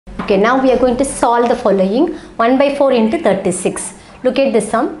Okay, now we are going to solve the following. 1 by 4 into 36. Look at the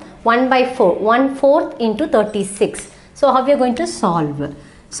sum. 1 by 4. 1/4 into 36. So how we are going to solve?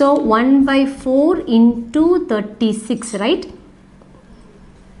 So 1 by 4 into 36, right?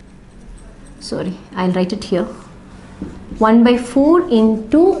 Sorry, I'll write it here. 1 by 4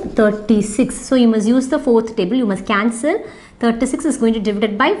 into 36. So you must use the fourth table. You must cancel. 36 is going to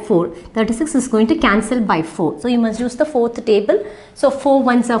divide by 4. 36 is going to cancel by 4. So you must use the fourth table. So 4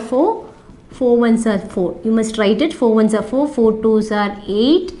 ones are 4. 4 ones are 4. You must write it. 4 ones are 4. 4 twos are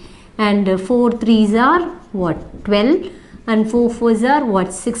 8. And 4 threes are what? 12. And 4 fours are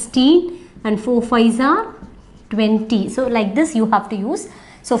what? 16. And 4 fives are 20. So like this you have to use.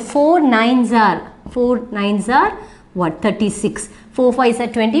 So 4 nines are what? 36. 4 5s are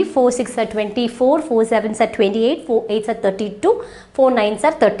 20, 4 6 are 24, 4 7s are 28, 4 8s are 32, 4 9s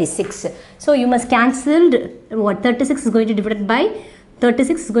are 36. So you must cancel what? 36 is going to divide by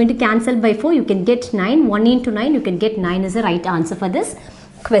 36 is going to cancel by 4. You can get 9. 1 into 9 you can get 9 is the right answer for this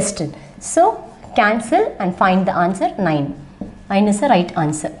question. So cancel and find the answer 9. 9 is the right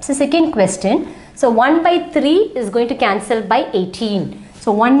answer. So second question. So 1 by 3 is going to cancel by 18.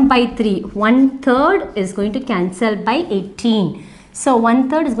 So 1 by 3, 1/3 is going to cancel by 18. So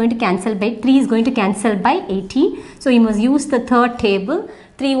 1/3 is going to cancel by 3 is going to cancel by 18. So you must use the third table.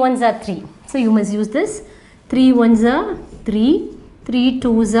 3 ones are 3. So you must use this. 3 ones are 3. 3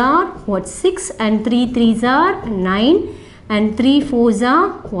 twos are what? 6 and 3 threes are 9 and 3 fours are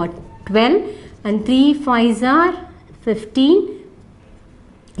what? 12 and 3 fives are 15.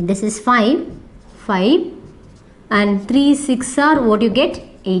 This is 5 and 3 6 are what you get?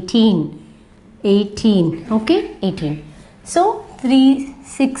 18. Okay, 18. So 3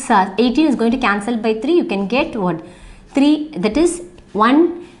 6 are 18 is going to cancel by 3. You can get what? 3, that is 1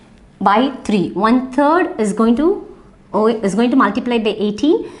 by 3. 1/3 is going to multiply by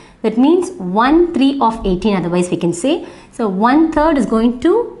 18. That means 1/3 of 18, otherwise we can say. So 1/3 is going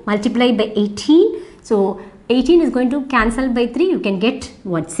to multiply by 18. So 18 is going to cancel by 3. You can get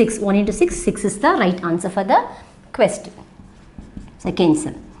what? 6. 1 into 6. 6 is the right answer for the question. Second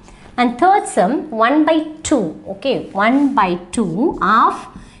sum. And third sum, 1 by 2. Okay, 1 by 2, half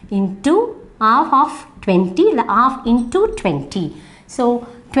of 20, half into 20. So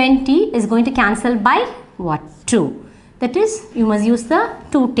 20 is going to cancel by what? 2. That is, you must use the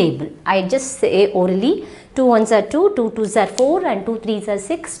 2 table. I just say orally. 2 ones are 2, 2 twos are 4 and 2 threes are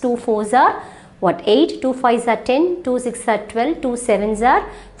 6, 2 fours are what? 8, 2 5s are 10, 2 6 are 12, 2 7s are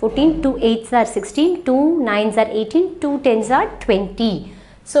 14, 2 8s are 16, 2 9s are 18, 2 10s are 20.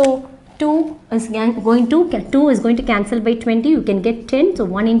 So 2 is going to cancel by 20. You can get 10. So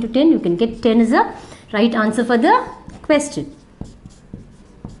 1 into 10 you can get 10 is the right answer for the question.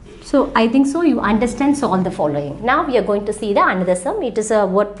 So I think so you understand solve the following. Now we are going to see the another sum. It is a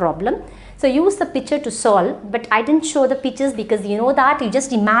word problem. So use the picture to solve, but I didn't show the pictures because you know that you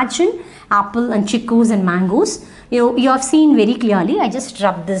just imagine apple and chickus and mangoes. You have seen very clearly. I just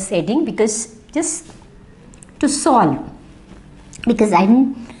rubbed this heading because just to solve, because I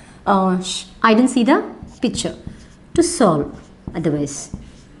didn't see the picture to solve otherwise.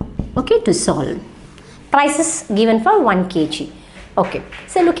 Okay, to solve. Prices given for 1 kg. Okay,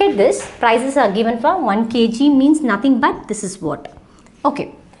 so look at this. Prices are given for 1 kg means nothing but this is what. Okay.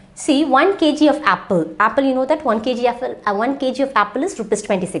 See, 1 kg of apple. Apple, you know that 1 kg of apple is rupees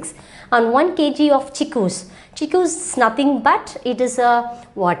 26. And 1 kg of chickus. Chickus is nothing but it is a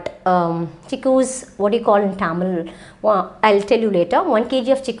what? Chickus, what do you call in Tamil? Well, I'll tell you later. 1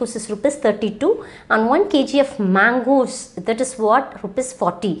 kg of chickus is rupees 32. And 1 kg of mangoes, that is what? Rupees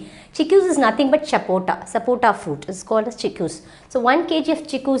 40. Chickus is nothing but sapota fruit. It's called as chickus. So 1 kg of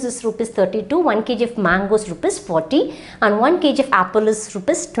chickus is rupees 32. 1 kg of mangoes rupees 40. And 1 kg of apple is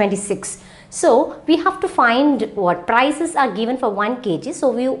rupees 26. So we have to find what prices are given for 1 kg. So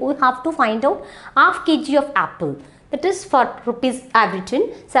we have to find out half kg of apple. That is for rupees I've written.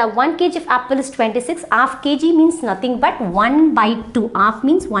 So 1 kg of apple is 26. Half kg means nothing but 1 by 2. Half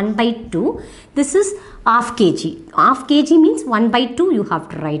means 1 by 2. This is half kg. Half kg means 1 by 2 you have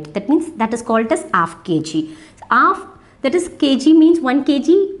to write. That means that is called as half kg. Half, that is kg means 1 kg.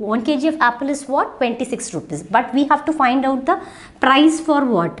 1 kg of apple is what? 26 rupees. But we have to find out the price for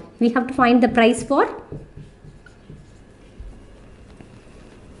what? We have to find the price for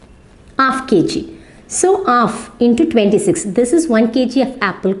half kg. So half into 26. This is 1 kg of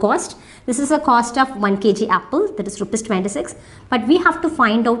apple cost. This is a cost of 1 kg apple, that is rupees 26. But we have to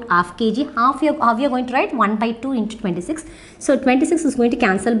find out half kg. How we are going to write? 1 by 2 into 26. So 26 is going to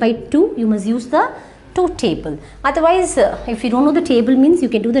cancel by 2. You must use the 2 table. Otherwise, if you don't know the table means you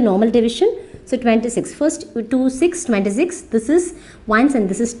can do the normal division. So 26. First 2, 6, 26. This is ones and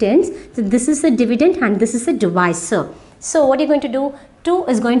this is tens. So this is a dividend and this is a divisor. So what are you going to do? 2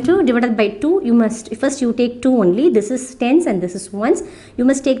 is going to divided by 2. You must first you take 2 only. This is tens and this is ones. You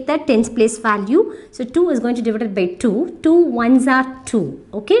must take that tens place value. So 2 is going to divided by 2. 2 ones are 2.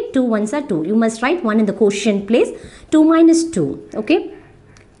 Okay, 2 ones are 2. You must write 1 in the quotient place. 2 minus 2. Okay,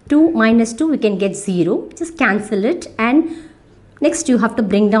 2 minus 2 we can get 0. Just cancel it, and next you have to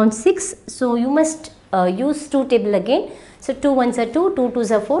bring down 6. So you must use 2 table again. So 2 ones are 2, 2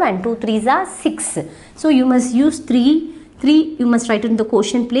 twos are 4, and 2 threes are 6. So you must use 3. 3 you must write it in the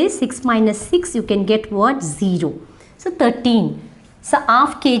quotient place. 6 minus 6 you can get what? 0. So 13. So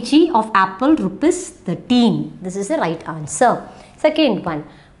half kg of apple rupees 13. This is the right answer. Second one.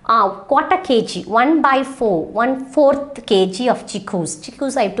 Quarter kg, 1 by 4, 1/4 kg of chickus.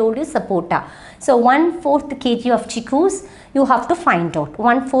 Chickus I told you sapota. So 1/4 kg of chickus you have to find out.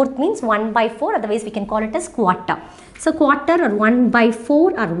 1/4 means 1 by 4, otherwise we can call it as quarter. So quarter or 1 by 4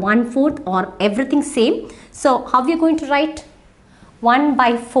 or 1/4 or everything same. So how we are going to write? 1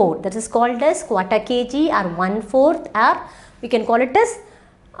 by 4, that is called as quarter kg or 1/4, or we can call it as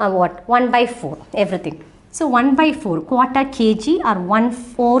what? 1 by 4, everything. So 1 by 4, quarter kg or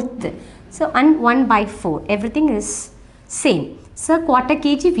 1/4. So and 1 by 4, everything is same. So quarter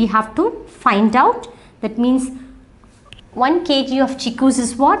kg we have to find out. That means 1 kg of chickus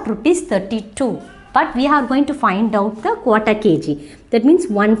is what? Rupees 32. But we are going to find out the quarter kg. That means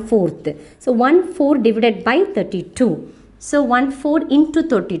 1/4. So 1/4 divided by 32. So 1/4 into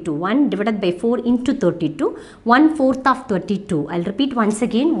 32. 1 divided by 4 into 32. 1/4 of 32. I'll repeat once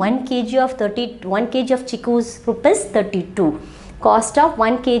again. 1 kg of 1 kg of chickus rupees 32. Cost of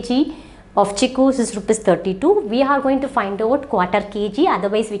 1 kg of chickus is rupees 32. We are going to find out quarter kg.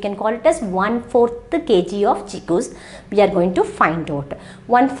 Otherwise we can call it as 1/4 kg of chickus. We are going to find out.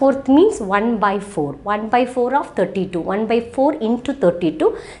 1/4 means 1 by 4. 1 by 4 of 32. 1 by 4 into 32.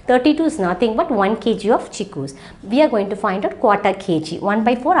 32 is nothing but 1 kg of chickus. We are going to find out quarter kg. 1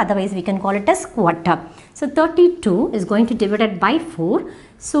 by 4, otherwise we can call it as quarter. So 32 is going to divide it by 4.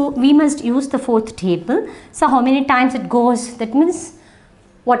 So we must use the fourth table. So how many times it goes? That means,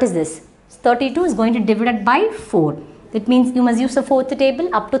 what is this? 32 is going to divide it by 4. That means you must use the fourth table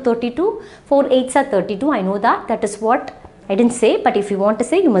up to 32. 4 8s are 32. I know that. That is what I didn't say. But if you want to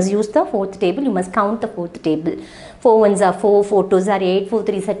say, you must use the fourth table. You must count the fourth table. 4 1s are 4. 4 2s are 8. 4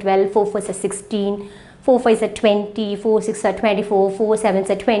 3s are 12. 4 4s are 16. 4 5s are 20. 4 6s are 24. 4 7s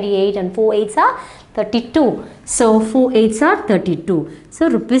are 28. And 4 8s are 32. So 4 8s are 32.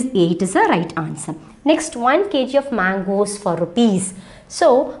 So rupees 8 is the right answer. Next, 1 kg of mangoes for rupees. So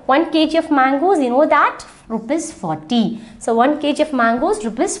 1 kg of mangoes, you know that, rupees 40. So 1 kg of mangoes,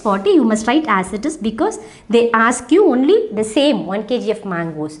 rupees 40. You must write as it is, because they ask you only the same 1 kg of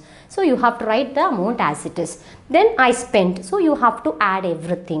mangoes. So you have to write the amount as it is. Then I spent. So you have to add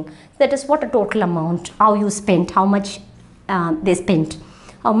everything. That is what a total amount, how you spent, how much they spent,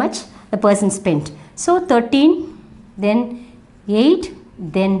 how much the person spent. So 13, then 8,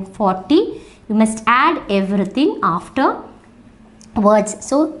 then 40. You must add everything after words.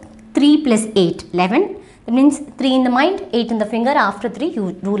 So 3 plus 8, 11. That means 3 in the mind, 8 in the finger. After 3 you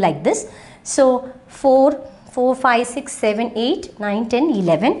do like this. So 4, 5, 6, 7, 8, 9, 10,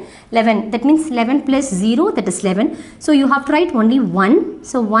 11. 11. That means 11 plus 0, that is 11. So you have to write only 1.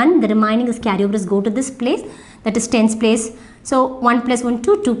 So 1, the remaining is carryovers go to this place. That is tens place. So 1 plus 1,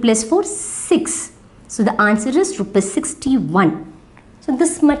 2. 2 plus 4, 6. So the answer is rupees 61. So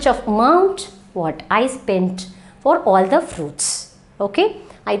this much of amount what I spent for all the fruits. Okay,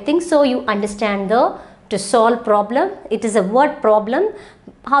 I think so you understand to solve problem. It is a word problem.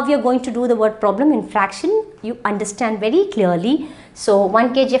 How we are going to do the word problem in fraction, you understand very clearly. So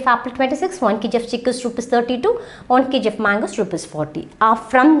 1 kg of apple 26, 1 kg of chickus rupees 32, 1 kg of mangoes rupees 40.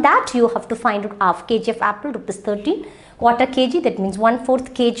 From that you have to find out half kg of apple rupees 13, quarter kg, that means 1/4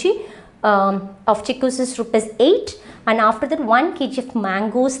 kg of chickus is rupees 8. And after that 1 kg of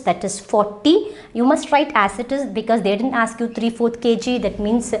mangoes, that is 40. You must write as it is, because they didn't ask you 3/4 kg. That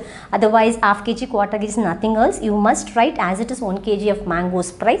means otherwise half kg, quarter kg is nothing else. You must write as it is 1 kg of mangoes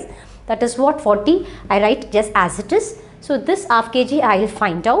price. That is what 40. I write just as it is. So this half kg I will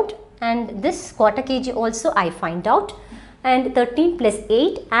find out, and this quarter kg also I find out. And 13 plus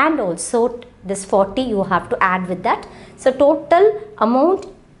 8 and also this 40 you have to add with that. So total amount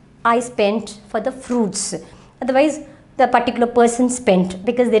I spent for the fruits. Otherwise the particular person spent,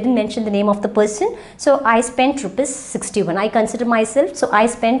 because they didn't mention the name of the person. So I spent rupees 61. I consider myself, so I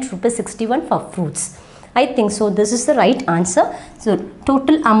spent rupees 61 for fruits. I think so this is the right answer. So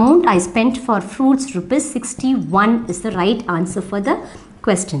total amount I spent for fruits rupees 61 is the right answer for the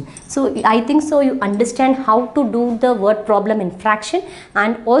question. So I think so you understand how to do the word problem in fraction,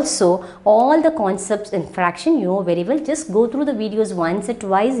 and also all the concepts in fraction you know very well. Just go through the videos once or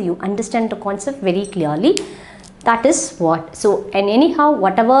twice, you understand the concept very clearly. That is what. So, and anyhow,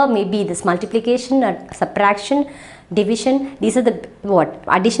 whatever may be this multiplication or subtraction, division, these are the what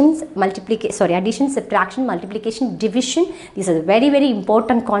additions, addition, subtraction, multiplication, division. These are the very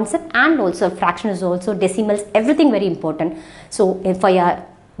important concept, and also fraction is also decimals, everything very important. So for your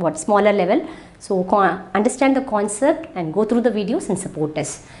smaller level, so understand the concept and go through the videos and support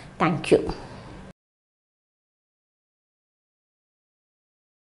us. Thank you.